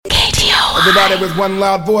Everybody with one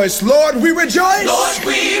loud voice. Lord, we rejoice. Lord,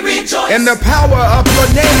 we rejoice in the power of your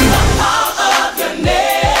name. The power of your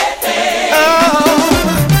name. Oh,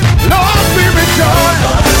 Lord, we rejoice.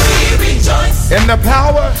 Lord, we rejoice in the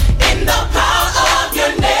power of your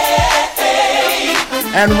name.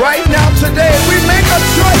 And right now, today, we make a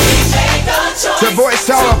choice to voice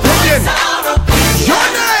our opinion. Your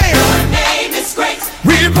name is great.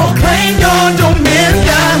 We proclaim your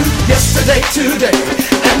dominion. Yesterday, today,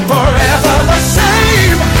 and forever the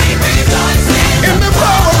same. We rejoice in the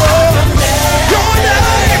power of your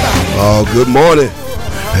name. Oh, good morning.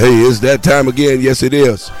 Hey, it's that time again. Yes, it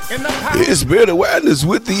is. It's Spirit Awareness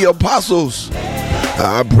with the Apostles.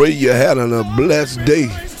 I pray you're having a blessed day.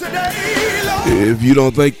 If you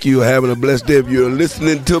don't think you're having a blessed day, if you're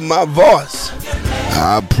listening to my voice,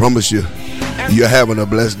 I promise you're having a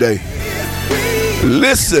blessed day.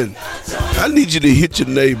 Listen, I need you to hit your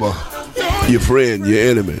neighbor, your friend, your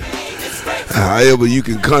enemy. However you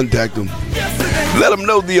can contact them. Let them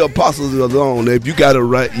know the Apostles are on. If you got it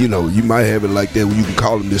right, you might have it like that where you can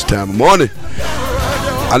call them this time of morning.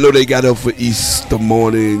 I know they got up for Easter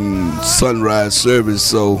morning sunrise service,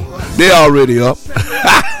 so they're already up.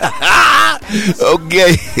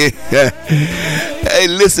 Okay. Hey,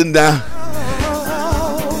 listen now.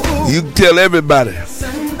 You tell everybody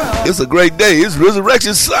it's a great day. It's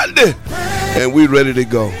Resurrection Sunday, and we're ready to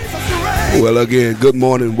go. Well, again, good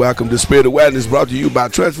morning. Welcome to Spirit Awareness, brought to you by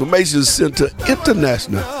Transformation Center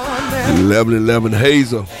International, 1111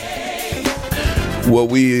 Hazel. Well,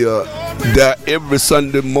 we die every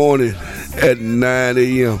Sunday morning at 9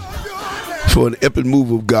 a.m. for an epic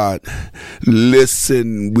move of God.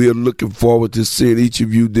 Listen, we're looking forward to seeing each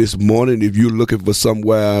of you this morning. If you're looking for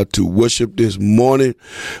somewhere to worship this morning,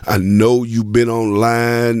 I know you've been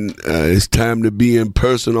online. It's time to be in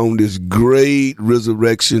person on this great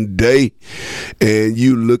Resurrection Day, and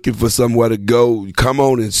you're looking for somewhere to go. Come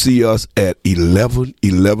on and see us at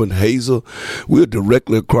 1111 Hazel. We're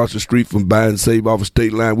directly across the street from Buy and Save off of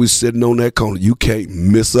State Line. We're sitting on that corner. You can't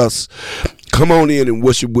miss us. Come on in and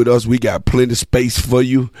worship with us. We got plenty of space for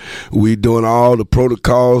you. We're doing all the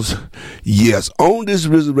protocols. Yes, on this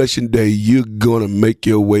Resurrection Day, you're going to make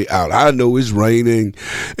your way out. I know it's raining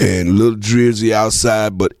and a little drizzly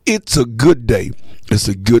outside, but it's a good day. It's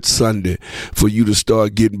a good Sunday for you to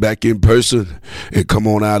start getting back in person and come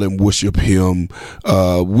on out and worship him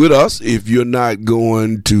with us. If you're not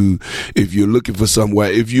going to, if you're looking for somewhere,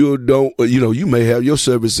 if you don't, you may have your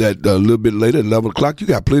service at a little bit later, 11 o'clock. You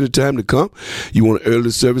got plenty of time to come. You want an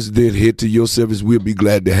early service, then head to your service. We'll be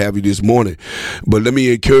glad to have you this morning. But let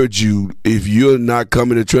me encourage you, if you're not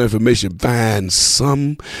coming to Transformation, find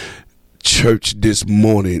some church this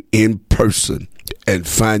morning in person and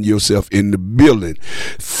find yourself in the building.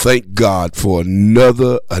 Thank God for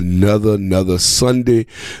another Sunday,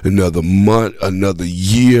 another month, another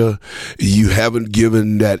year. You haven't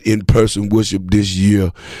given that in-person worship this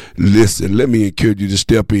year. Listen, let me encourage you to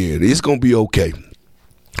step in. It's going to be okay.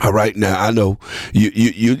 All right, now I know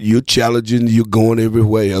you're challenging, you're going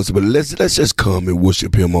everywhere else, but let's just come and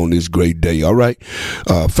worship him on this great day. All right,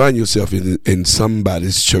 find yourself in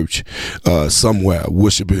somebody's church somewhere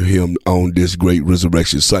worshiping him on this great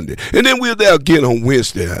Resurrection Sunday, and then we're there again on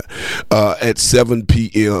Wednesday at 7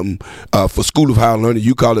 p.m. For School of Higher Learning.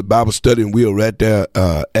 You call it Bible study, and we are right there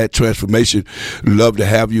at Transformation. Love to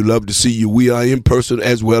have you, love to see you. We are in person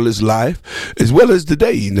as well as live, as well as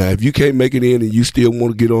today. Now, if you can't make it in and you still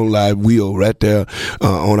want to get on live, we are right there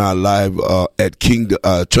on our live at Kingdom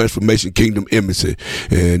Transformation Kingdom Embassy,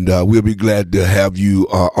 and we'll be glad to have you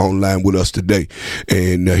online with us today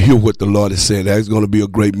and hear what the Lord is saying. There's going to be a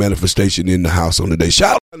great manifestation in the house on the day.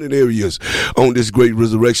 Shout out in areas on this great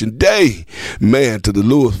Resurrection Day, man, to the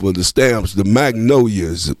Louisville, the Stamps, the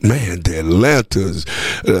Magnolias, man, the Atlantas,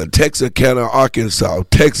 Texarkana, Arkansas,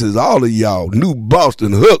 Texas, all of y'all, New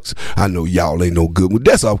Boston, Hooks. I know y'all ain't no good, but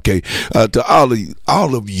that's okay. To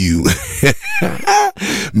all of you,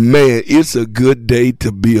 man, it's a good day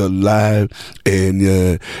to be alive, and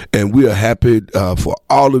we are happy for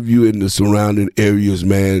all of you in the surrounding areas,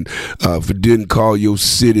 man. For didn't call your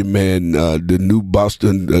city, man, the New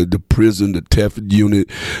Boston, the prison, the Tefton unit,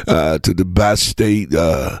 to the bi-state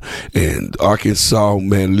and Arkansas,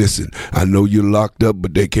 man. Listen, I know you're locked up,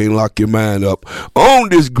 but they can't lock your mind up on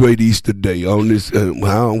this great Easter day. On this, I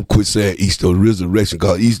don't quit saying Easter, Resurrection,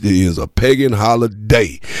 because Easter is a pagan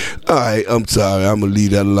holiday. All right, I'm sorry. I'm going to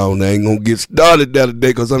leave that alone. I ain't going to get started that today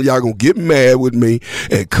because some of y'all going to get mad with me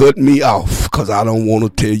and cut me off. because I don't want to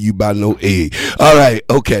tell you about no egg. All right,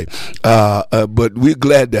 okay. But we're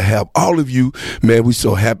glad to have all of you, man. We're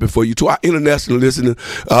so happy for you. To our international listeners,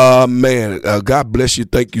 man, God bless you.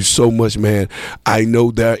 Thank you so much, man. I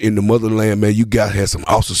know that in the motherland, man, you guys had some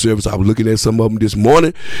awesome service. I was looking at some of them this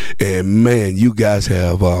morning, and man, you guys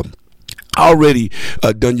have already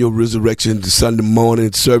done your resurrection Sunday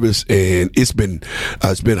morning service, and it's been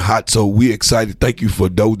hot, so we're excited. Thank you for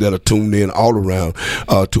those that are tuned in all around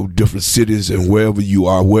to different cities and wherever you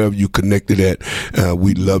are, wherever you connected at.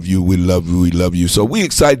 We love you, we love you, we love you. So we're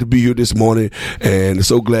excited to be here this morning, and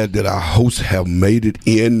so glad that our hosts have made it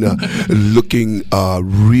in, looking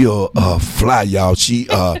real fly, y'all. She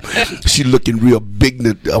looking real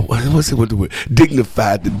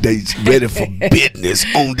dignified today. She's ready for business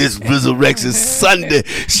on this resurrection Sunday.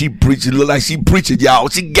 She preaching, look like she preaching, y'all.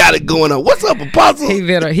 She got it going on. What's up, Apostle?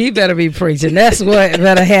 He better be preaching. That's what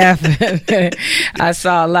better happen. I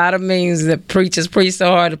saw a lot of memes that preachers preach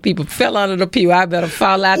so hard that people fell under the pew. I better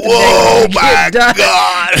fall out today. Whoa, my God.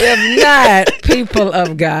 If not, people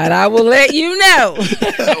of God, I will let you know.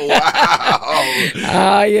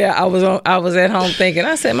 Wow. Yeah, I was at home thinking,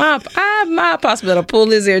 I said, my apostle better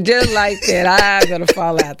pull his ear just like that. I better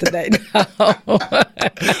fall out today. No.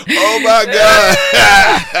 Oh my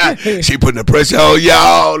God. She putting the pressure on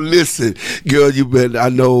y'all. Listen, girl, I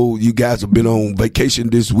know you guys have been on vacation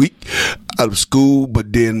this week out of school,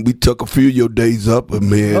 but then we took a few of your days up, and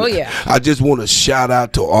man, oh yeah, I just want to shout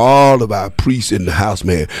out to all of our priests in the house,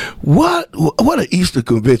 man. What an Easter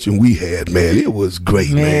convention we had, man. It was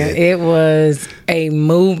great, man. It was a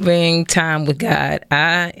moving time with God.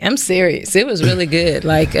 I am serious. It was really good.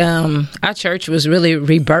 Like our church was really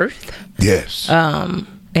rebirthed. Yes.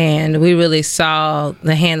 And we really saw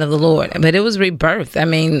the hand of the Lord. But it was rebirth. I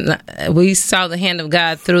mean, we saw the hand of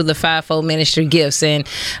God through the fivefold ministry gifts. And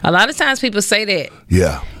a lot of times people say that.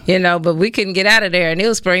 Yeah. You know, but we couldn't get out of there. And it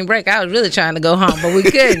was spring break. I was really trying to go home, but we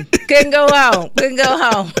couldn't. Couldn't go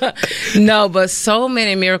home. No, but so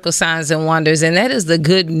many miracle signs and wonders. And that is the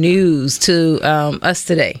good news to us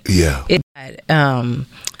today. Yeah.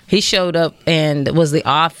 He showed up and was the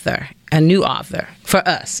author, a new author for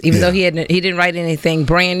us, even though he didn't write anything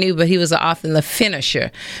brand new, but he was the author and the finisher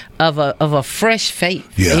of a fresh faith,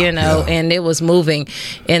 and it was moving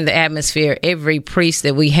in the atmosphere. Every priest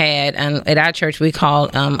that we had, and at our church we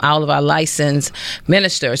called all of our licensed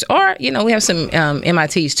ministers, or we have some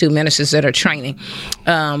MITs too, ministers that are training.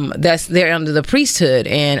 They're under the priesthood.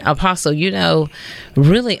 And Apostle,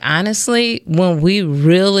 really honestly, when we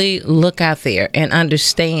really look out there and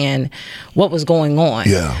understand what was going on,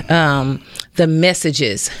 the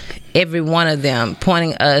messages, every one of them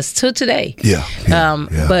pointing us to today.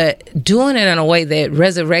 But doing it in a way that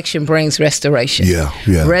resurrection brings restoration.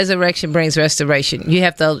 Resurrection brings restoration. You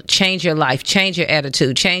have to change your life, change your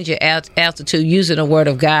attitude, change your altitude using the word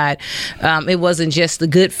of God. It wasn't just the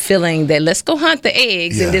good feeling that let's go hunt the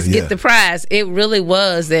eggs and just get the prize. It really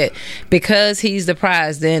was that because he's the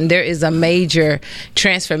prize, then there is a major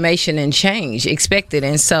transformation and change expected.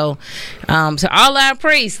 And so to all our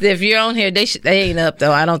priests, if you're on here, they ain't up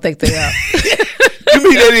though. I don't think they are. You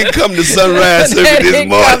mean they didn't come to sunrise service this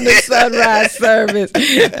morning? Come to sunrise service.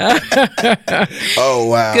 Oh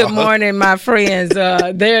wow! Good morning, my friends.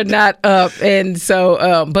 They're not up, and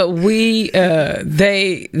so but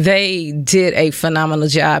they did a phenomenal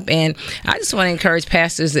job, and I just want to encourage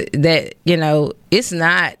pastors that it's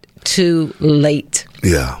not too late.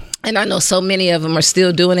 Yeah. And I know so many of them are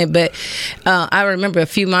still doing it, but I remember a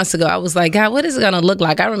few months ago, I was like, God, what is it going to look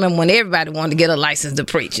like? I remember when everybody wanted to get a license to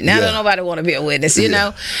preach. Now don't nobody want to be a witness, you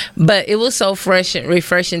know? But it was so fresh and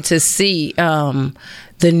refreshing to see the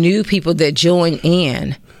new people that join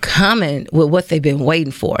in coming with what they've been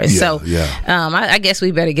waiting for. And I guess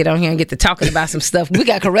we better get on here and get to talking about some stuff. We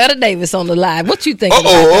got Coretta Davis on the live. What you think?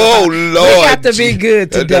 Oh Lord, we got to be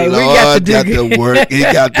good today. We got to do good. He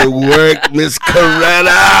got to work, Miss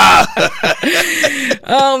Coretta.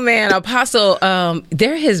 Oh man, Apostle,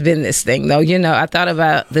 there has been this thing though. I thought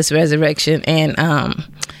about this resurrection and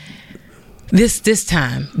This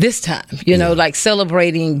time, like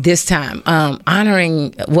celebrating this time,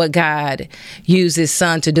 honoring what God used his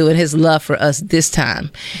son to do and his love for us this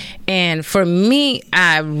time. And for me,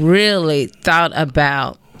 I really thought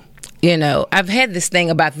about, I've had this thing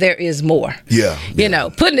about there is more.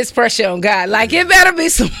 Putting this pressure on God. Like, it better be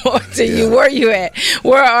some more to you. Where you at?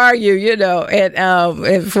 Where are you?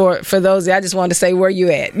 And for those, I just wanted to say, where you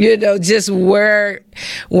at? Just where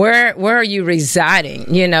are you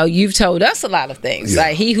residing? You've told us a lot of things.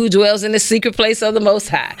 Like, he who dwells in the secret place of the Most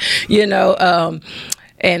High.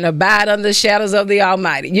 and abide under the shadows of the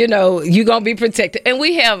Almighty. You know, you're going to be protected. And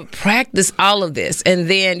we have practiced all of this. And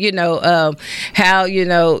then, you know, how, you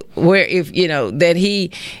know, where if, you know, that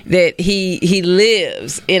he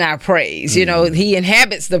lives in our praise. You know, he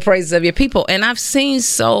inhabits the praises of your people. And I've seen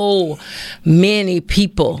so many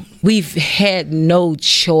people, we've had no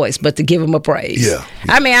choice but to give him a praise. Yeah.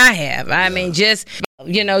 I mean, I have. I mean, just,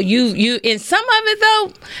 you know, you in some of it,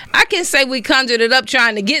 though, I can say we conjured it up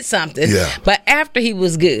trying to get something. Yeah. But after he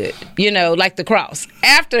was good, you know, like the cross,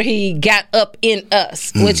 after he got up in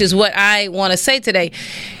us, which is what I want to say today,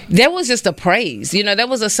 there was just a praise. You know, there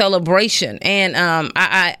was a celebration. And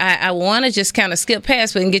I want to just kind of skip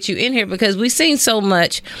past it and get you in here because we've seen so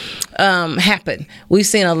much happen. We've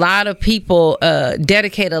seen a lot of people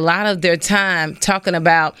dedicate a lot of their time talking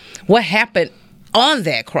about what happened on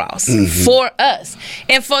that cross for us.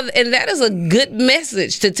 And that is a good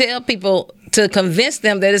message to tell people, to convince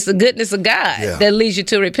them that it's the goodness of God that leads you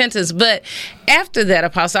to repentance. But after that,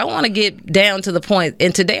 Apostle, I want to get down to the point.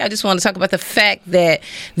 And today I just want to talk about the fact that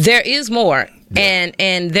there is more.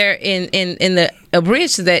 And there in the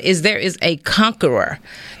bridge to that is there is a conqueror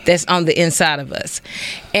that's on the inside of us.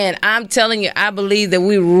 And I'm telling you, I believe that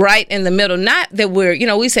we're right in the middle. Not that we're, you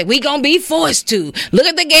know, we say we gonna be forced to. Look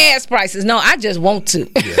at the gas prices. No, I just want to.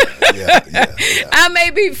 I may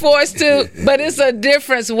be forced to, but it's a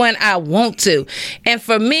difference when I want to. And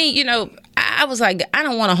for me, you know, I was like, I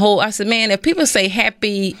don't want to hold. I said, man, if people say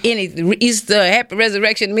happy Easter, happy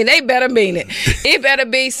resurrection, I mean, they better mean it. It better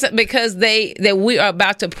be because that we are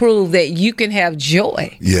about to prove that you can have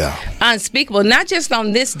joy. Yeah. Unspeakable, not just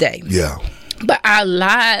on this day. Yeah. But our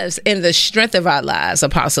lives and the strength of our lives,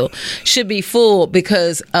 Apostle, should be full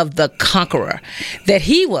because of the conqueror that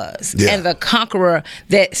he was and the conqueror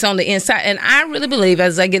that's on the inside. And I really believe,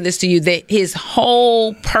 as I give this to you, that his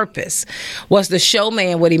whole purpose was to show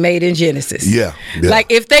man what he made in Genesis. Yeah.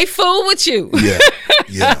 Like if they fool with you. And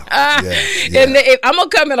I'm going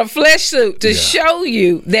to come in a flesh suit to show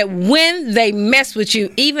you that when they mess with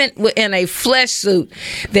you, even in a flesh suit,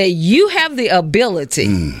 that you have the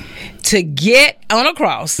ability to get on a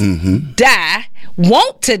cross, die,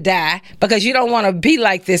 want to die because you don't want to be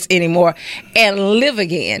like this anymore, and live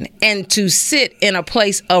again, and to sit in a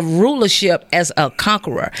place of rulership as a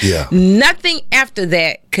conqueror. Nothing after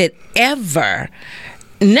that could ever...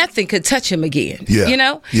 Nothing could touch him again, you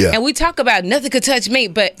know? And we talk about nothing could touch me,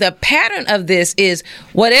 but the pattern of this is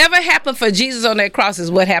whatever happened for Jesus on that cross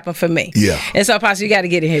is what happened for me. And so, Apostle, you got to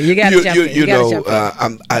get in here. You got to jump in. You know,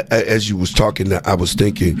 as you was talking, I was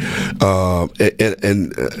thinking,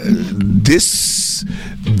 this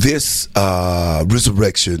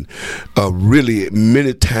resurrection, really,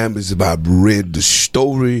 many times I've read the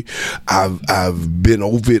story, I've been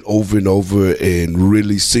over it over and over and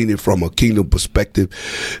really seen it from a kingdom perspective.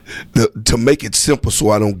 To make it simple so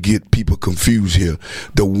I don't get people confused here,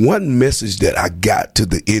 the one message that I got to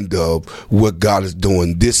the end of what God is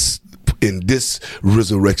doing in this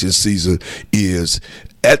resurrection season is,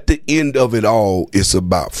 at the end of it all, it's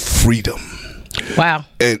about freedom. Wow.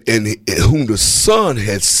 And whom the Son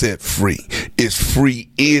has set free is free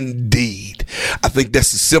indeed. I think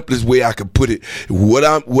that's the simplest way I can put it.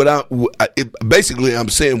 Basically, I'm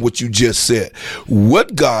saying what you just said.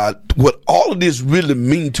 What all of this really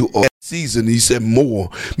mean to us season, he said more,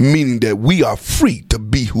 meaning that we are free to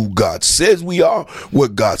be who God says we are,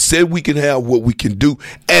 what God said we can have, what we can do,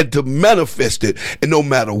 and to manifest it. And no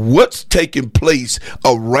matter what's taking place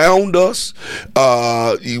around us,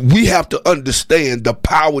 we have to understand the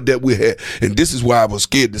power that we have. And this is why I was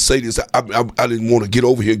scared to say this. I didn't want to get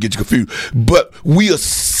over here and get you confused. But we are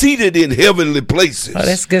seated in heavenly places. Oh,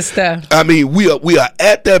 that's good stuff. I mean, we are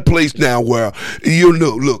at that place now where, you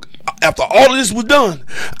know, look, after all of this was done,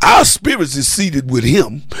 our spirits is seated with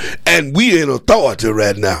him, and we in authority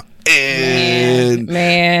right now. And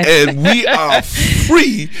we are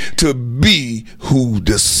free to be who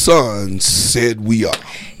the Son said we are.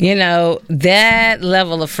 You know, that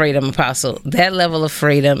level of freedom, Apostle, that level of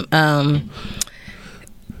freedom,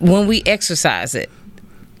 when we exercise it,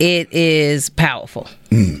 it is powerful.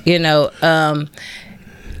 You know,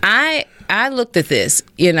 I looked at this,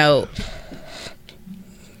 you know,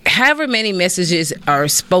 however many messages are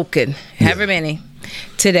spoken, however many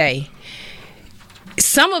today,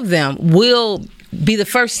 some of them will be the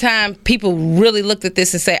first time people really looked at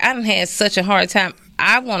this and say, I done had such a hard time.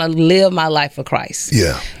 I want to live my life for Christ.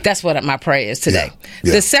 Yeah. That's what my prayer is today.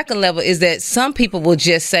 Yeah. The second level is that some people will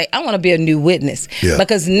just say, I want to be a new witness. Yeah.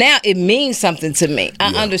 Because now it means something to me.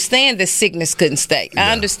 I Yeah. understand that sickness couldn't stay.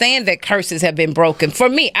 I understand that curses have been broken. For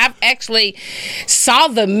me, I've actually saw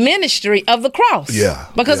the ministry of the cross. Yeah.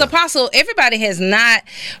 Because Yeah. Apostle, everybody has not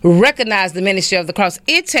recognized the ministry of the cross.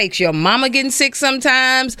 It takes your mama getting sick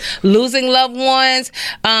sometimes, losing loved ones,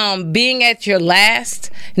 being at your last,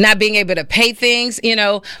 not being able to pay things,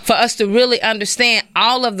 for us to really understand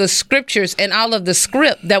all of the scriptures and all of the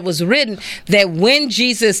script that was written, that when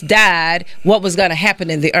Jesus died, what was going to happen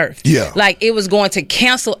in the earth. Yeah. Like it was going to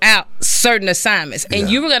cancel out certain assignments, and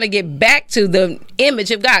you were going to get back to the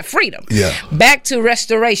image of God, freedom, back to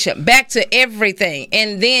restoration, back to everything.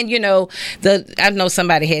 And then, I know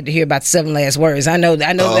somebody had to hear about the 7 last words. I know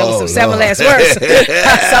there was some 7 last words.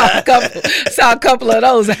 I saw a couple of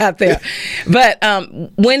those out there. But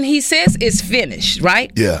when he says it's finished,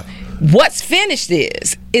 right? Yeah. What's finished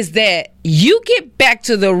is that you get back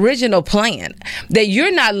to the original plan, that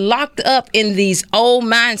you're not locked up in these old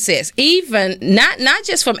mindsets, even not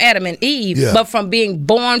just from Adam and Eve, but from being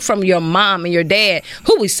born from your mom and your dad,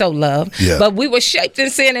 who we so love. Yeah. But we were shaped in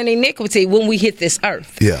sin and iniquity when we hit this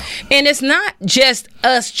earth. Yeah. And it's not just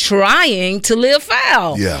us trying to live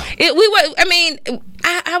foul. Yeah.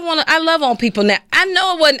 I love on people now. I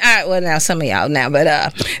know it wasn't, now some of y'all now, but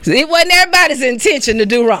it wasn't everybody's intention to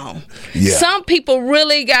do wrong. Yeah. Some people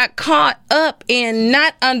really got caught up in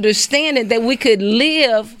not understanding that we could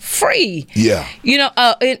live free. Yeah.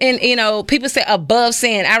 And people say above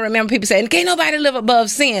sin. I remember people saying, can't nobody live above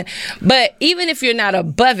sin. But even if you're not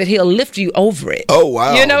above it, he'll lift you over it. Oh,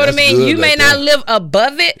 wow. You know what I That's mean? good You may right not there. live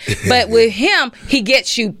above it, but with him, he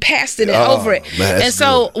gets you past it and over it. Man, that's and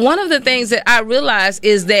so good. one of the things that I realized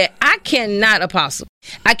is that I cannot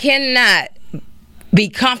be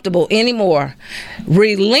comfortable anymore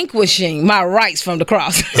relinquishing my rights from the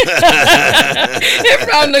cross and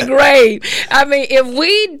from the grave. I mean, if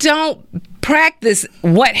we don't practice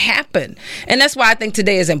what happened, and that's why I think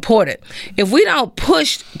today is important. If we don't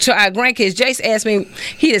push to our grandkids, Jace asked me,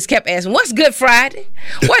 he just kept asking, what's Good Friday?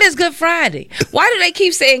 What is Good Friday? Why do they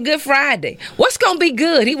keep saying Good Friday? What's going to be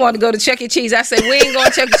good? He wanted to go to Chuck E. Cheese. I said, we ain't going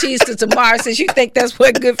to Chuck E. Cheese till tomorrow since you think that's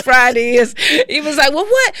what Good Friday is. He was like, well,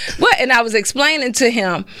 what? And I was explaining to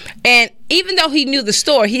him, and even though he knew the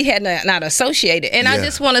story, he had not associated. And I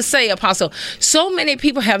just want to say, Apostle, so many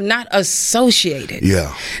people have not associated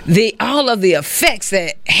all of the effects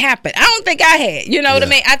that happened. I don't think I had. You know what I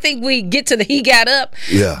mean? I think we get to he got up.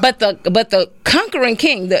 Yeah. But the conquering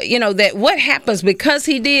king, that what happens because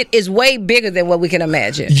he did is way bigger than what we can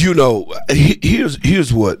imagine.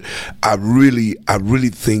 Here's what I really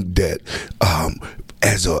think that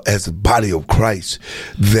as a body of Christ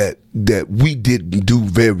that we didn't do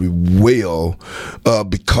very well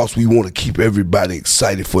because we want to keep everybody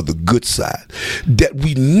excited for the good side, that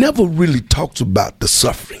we never really talked about the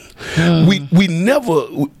suffering. We never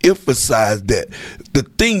emphasize that the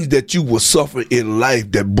things that you will suffer in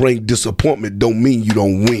life that bring disappointment don't mean you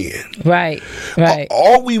don't win. Right.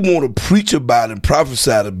 All we want to preach about and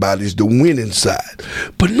prophesy about is the winning side.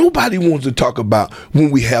 But nobody wants to talk about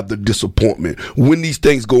when we have the disappointment, when these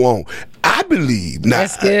things go on. I believe now.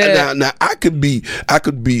 That's good. Now I could be.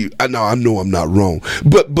 I know I'm not wrong,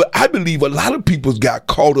 but I believe a lot of people got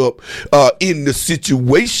caught up in the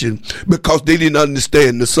situation because they didn't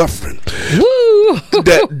understand the suffering. Woo!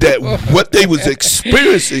 That what they was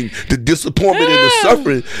experiencing, the disappointment and the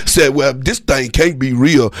suffering, said, well, this thing can't be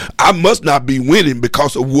real. I must not be winning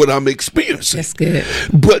because of what I'm experiencing. That's good.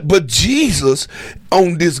 But Jesus,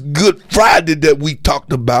 on this Good Friday that we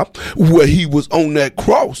talked about, where he was on that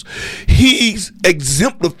cross, he's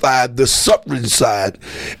exemplified the suffering side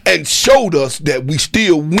and showed us that we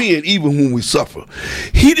still win even when we suffer.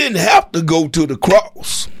 He didn't have to go to the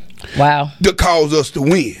cross to cause us to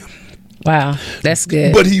win. Wow, that's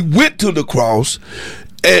good. But he went to the cross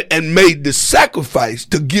and made the sacrifice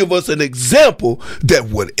to give us an example that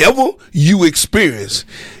whatever you experience,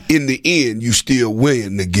 in the end, you still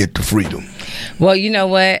win to get to freedom. Well, you know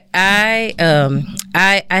what? I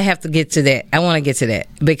have to get to that. I want to get to that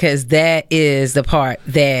because that is the part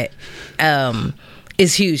that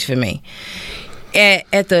is huge for me.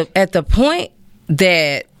 At the point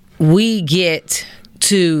that we get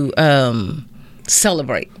to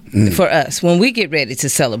celebrate for us, when we get ready to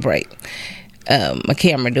celebrate, my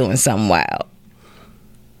camera doing something wild.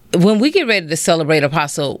 When we get ready to celebrate,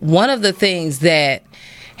 Apostle, one of the things that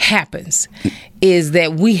happens is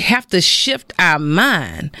that we have to shift our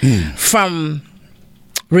mind from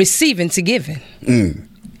receiving to giving.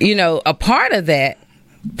 A part of that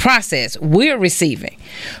process, we're receiving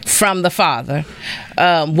from the Father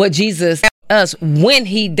what Jesus us when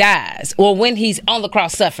he dies or when he's on the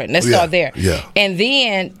cross suffering. Let's start there. Yeah. And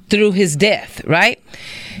then through his death, right?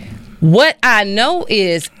 What I know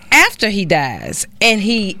is after he dies, and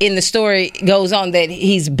he in the story goes on that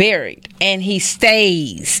he's buried and he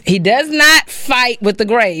stays. He does not fight with the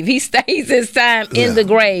grave. He stays his time in the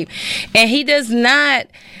grave, and he does not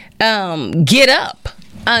get up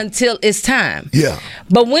until it's time. Yeah.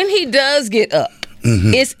 But when he does get up,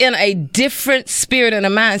 it's in a different spirit and a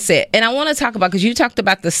mindset. And I want to talk about, because you talked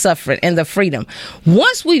about the suffering and the freedom.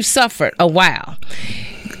 Once we've suffered a while,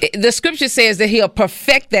 the scripture says that he'll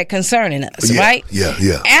perfect that concerning us, right?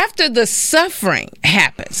 Yeah. After the suffering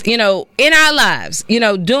happens, in our lives,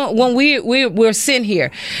 when we're sitting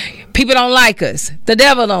here, people don't like us. The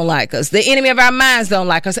devil don't like us. The enemy of our minds don't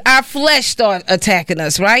like us. Our flesh start attacking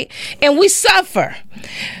us, right? And we suffer.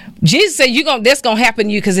 Jesus said, that's going to happen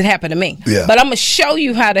to you because it happened to me. Yeah. But I'm going to show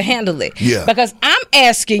you how to handle it. Yeah. Because I'm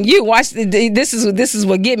asking you, watch, this is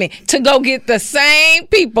what get me, to go get the same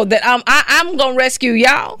people that I'm going to rescue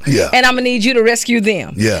y'all. Yeah. And I'm going to need you to rescue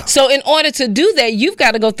them. Yeah. So in order to do that, you've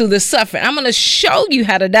got to go through the suffering. I'm going to show you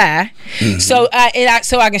how to die. So I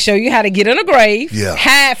can show you how to get in a grave,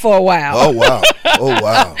 hide for a while. Oh, wow.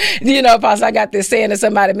 Pastor, I got this saying that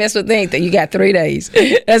somebody messed with things that you got 3 days.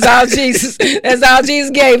 That's all Jesus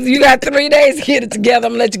gave. You got 3 days to get it together.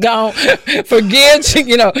 I'm gonna let you go on. Forgive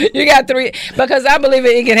you. You got 3 because I believe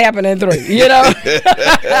it can happen in 3.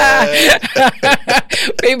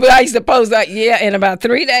 People I used to post like, in about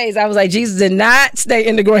 3 days. I was like, Jesus did not stay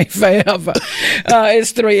in the grave forever.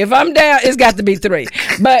 It's 3. If I'm down, it's got to be 3.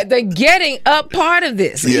 But the getting up part of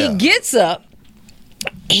this, he gets up.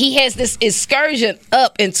 He has this excursion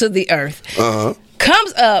up into the earth.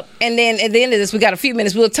 Comes up, and then at the end of this, we got a few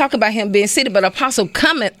minutes. We'll talk about him being seated, but Apostle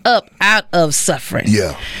coming up out of suffering.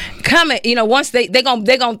 Yeah. Coming, once they're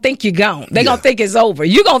gonna think you're gone. They're gonna think it's over.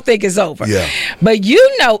 You're gonna think it's over. Yeah. But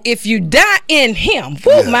if you die in him,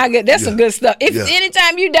 my God, that's some good stuff. If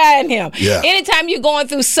anytime you die in him, anytime you're going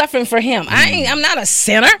through suffering for him, I'm not a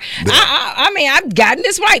sinner. I mean, I've gotten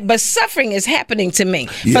this right, but suffering is happening to me.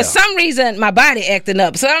 For some reason, my body acting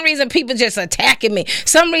up. For some reason, people just attacking me.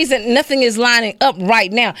 Some reason, nothing is lining up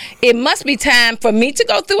right now. It must be time for me to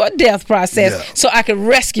go through a death process so I can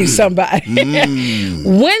rescue somebody.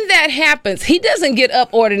 When that happens, he doesn't get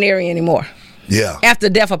up ordinary anymore. Yeah. After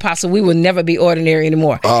death, Apostle, we will never be ordinary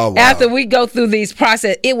anymore. Oh, wow. After we go through these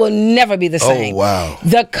processes, it will never be the same. Oh, wow.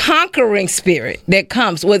 The conquering spirit that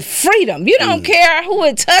comes with freedom. You don't care who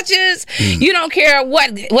it touches. You don't care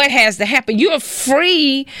what has to happen. You're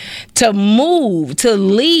free to move, to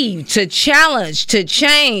leave, to challenge, to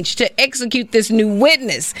change, to execute this new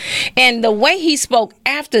witness. And the way he spoke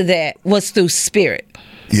after that was through spirit.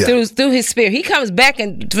 Yeah. Through his spirit. He comes back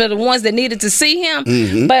and for the ones that needed to see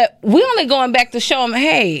him. But we only going back to show him,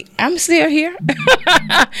 hey, I'm still here.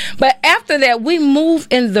 But after that, we move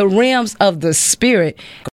in the realms of the spirit.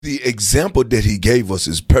 The example that he gave us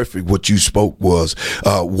is perfect. What you spoke was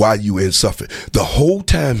while you were in suffering. The whole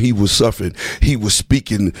time he was suffering, he was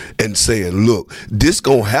speaking and saying, look, this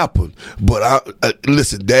gonna happen, but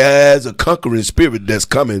listen, there's a conquering spirit that's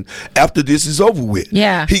coming after this is over with.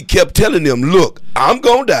 Yeah. He kept telling them, look, I'm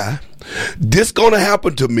gonna die. This gonna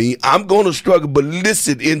happen to me. I'm gonna struggle, but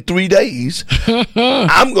listen, in 3 days,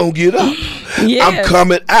 I'm gonna get up. Yes. I'm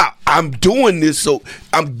coming out. I'm doing this, so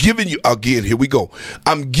I'm giving you, again, here we go.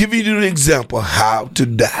 I'm giving you an example how to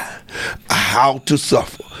die, how to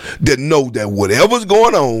suffer. That know that whatever's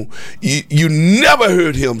going on, you never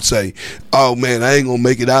heard him say, oh man, I ain't gonna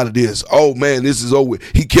make it out of this. Oh man, this is over.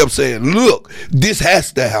 He kept saying, look, this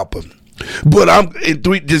has to happen. But I'm in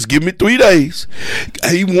 3. Just give me 3 days.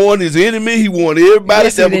 He warned his enemy. He warned everybody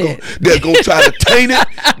that's gonna try to taint it.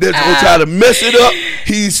 That's gonna try to mess it up.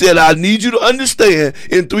 He said, "I need you to understand.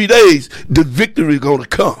 In 3 days, the victory is gonna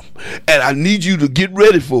come, and I need you to get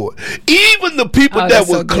ready for it." Even the people that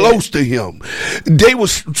were close to him, they were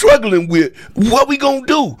struggling with what we gonna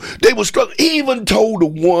do. They were struggling. He even told the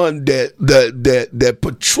one that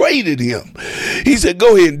portrayed him. He said,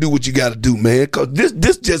 "Go ahead and do what you got to do, man, because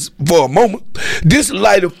this just for a moment. This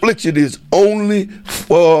light affliction is only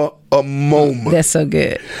for a moment." That's so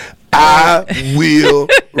good. I will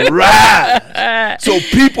rise. So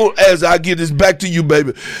people, as I get this back to you,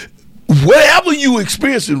 baby, whatever you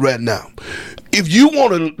experiencing right now, if you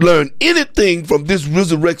want to learn anything from this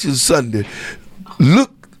Resurrection Sunday,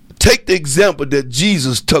 look take the example that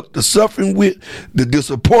Jesus took the suffering with, the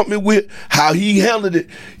disappointment with, how he handled it.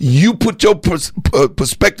 You put your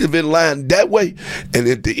perspective in line that way, and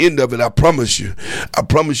at the end of it, I promise you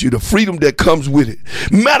the freedom that comes with it.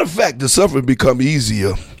 Matter of fact, the suffering become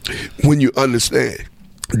easier when you understand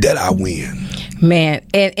that I win. Man,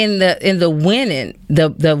 and in the winning,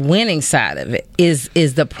 the winning side of it is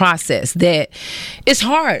the process that it's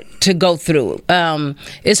hard to go through.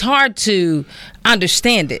 It's hard to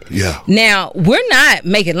understand it. Yeah. Now, we're not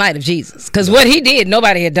making light of Jesus, because what he did,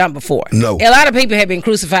 nobody had done before. No. A lot of people have been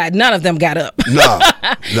crucified. None of them got up. No.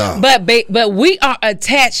 But we are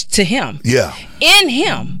attached to him. Yeah. In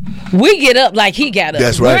him, we get up like he got up.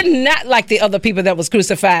 That's right. We're not like the other people that was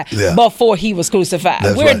crucified before he was crucified.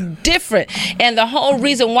 That's We're right. different. And the whole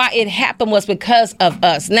reason why it happened was because of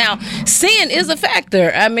us. Now, sin is a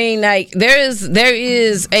factor. I mean, like, there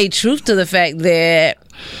is a truth to the fact that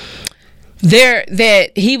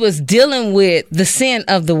he was dealing with the sin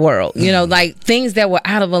of the world, like things that were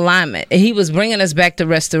out of alignment. And he was bringing us back to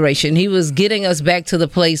restoration. He was getting us back to the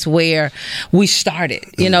place where we started,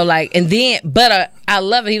 but I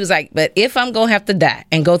love it. He was like, but if I'm going to have to die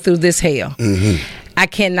and go through this hell, I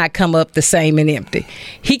cannot come up the same and empty.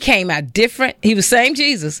 He came out different. He was same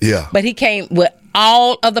Jesus, but he came with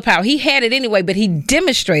all of the power. He had it anyway, but he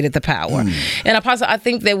demonstrated the power. And Apostle, I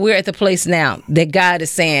think that we're at the place now that God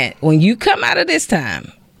is saying, when you come out of this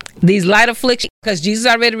time, these light afflictions, because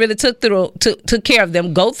Jesus already really took care of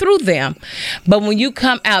them, go through them. But when you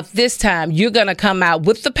come out this time, you're going to come out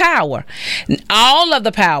with the power. All of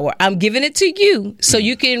the power, I'm giving it to you so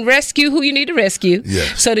you can rescue who you need to rescue,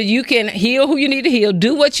 so that you can heal who you need to heal,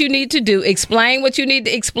 do what you need to do, explain what you need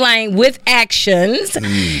to explain with actions.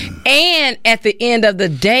 And at the end of the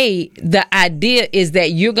day, the idea is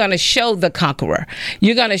that you're going to show the conqueror.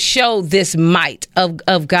 You're going to show this might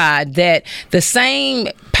of God, that the same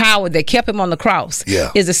power that kept him on the cross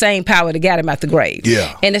is the same power that got him out the grave.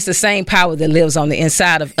 And it's the same power that lives on the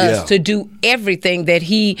inside of us to do everything that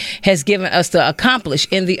he has given us to accomplish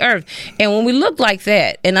in the earth. And when we look like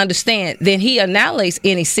that and understand, then he annihilates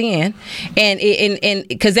any sin, and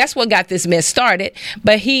because that's what got this mess started.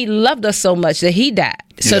 But he loved us so much that he died,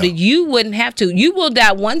 so that you wouldn't have to. You will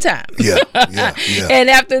die one time. And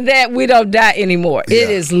after that, we don't die anymore. It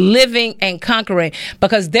is living and conquering,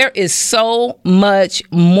 because there is so much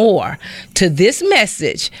more to this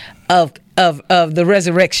message of the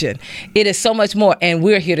resurrection. It is so much more, and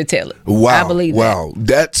we're here to tell it. Wow. I believe that.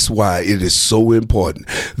 That's why it is so important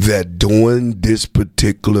that during this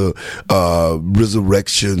particular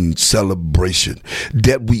resurrection celebration,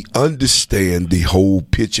 that we understand the whole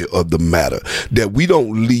picture of the matter, that we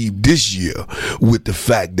don't leave this year with the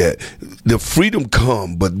fact that the freedom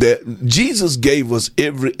come, but that Jesus gave us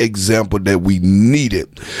every example that we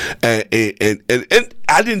needed. And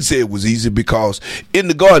I didn't say it was easy, because in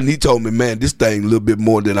the garden, he told me, man, this thing a little bit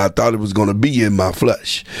more than I thought it was going to be in my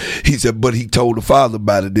flesh. He said, but he told the Father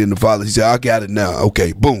about it. Then the Father, he said, I got it now.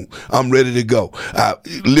 Okay, boom, I'm ready to go.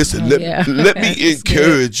 Listen, let me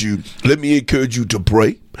encourage you. Let me encourage you to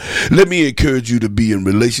pray. Let me encourage you to be in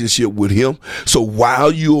relationship with him. So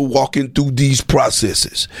while you're walking through these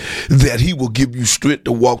processes, that he will give you strength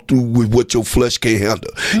to walk through with what your flesh can't handle.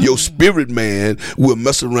 Your spirit man will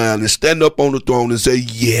mess around and stand up on the throne and say,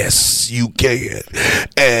 yes, you can.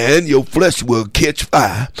 And your flesh will catch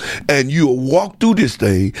fire, and you'll walk through this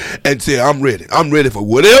thing and say, I'm ready. I'm ready for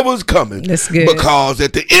whatever's coming. That's good. Because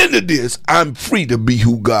at the end of this, I'm free to be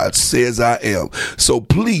who God says I am. So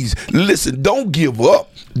please, listen, don't give up.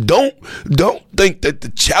 Don't think that the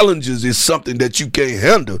challenges is something that you can't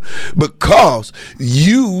handle, because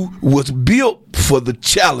you was built for the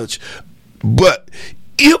challenge. But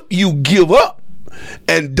if you give up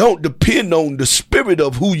and don't depend on the spirit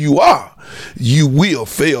of who you are, you will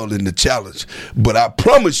fail in the challenge. But I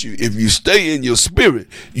promise you, if you stay in your spirit,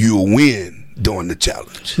 you'll win during the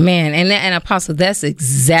challenge. Man, and Apostle, that's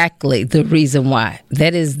exactly the reason why.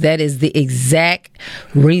 That is the exact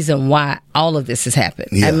reason why all of this has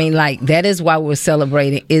happened. I mean, like, that is why we're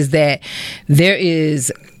celebrating, is that there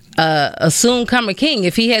is a soon comer king,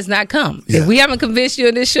 if he has not come. If we haven't convinced you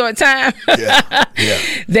in this short time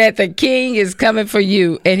that the king is coming for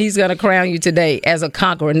you, and he's going to crown you today as a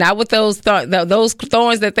conqueror, not with those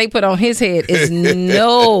thorns that they put on his head, is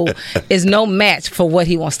no match for what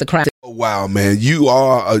he wants to crown. Wow, man, you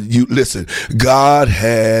listen, God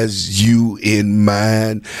has you in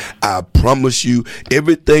mind. I promised you,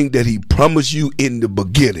 everything that he promised you in the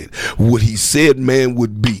beginning, what he said man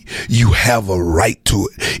would be, you have a right to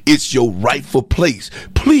it. It's your rightful place.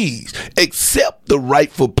 Please accept the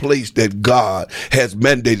rightful place that God has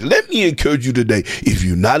mandated. Let me encourage you today, if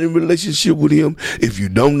you're not in relationship with him, if you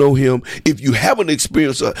don't know him, if you haven't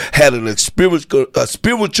experienced a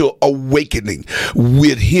spiritual awakening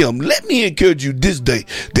with him, let me encourage you this day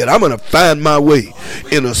that I'm going to find my way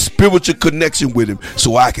in a spiritual connection with him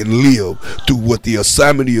so I can live through what the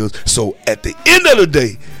assignment is. So at the end of the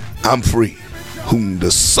day, I'm free. Whom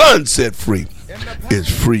the Son set free is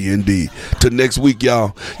free indeed. Till next week,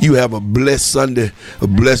 y'all, you have a blessed Sunday, a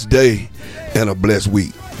blessed day, and a blessed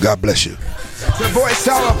week. God bless you. To voice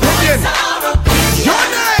our opinion.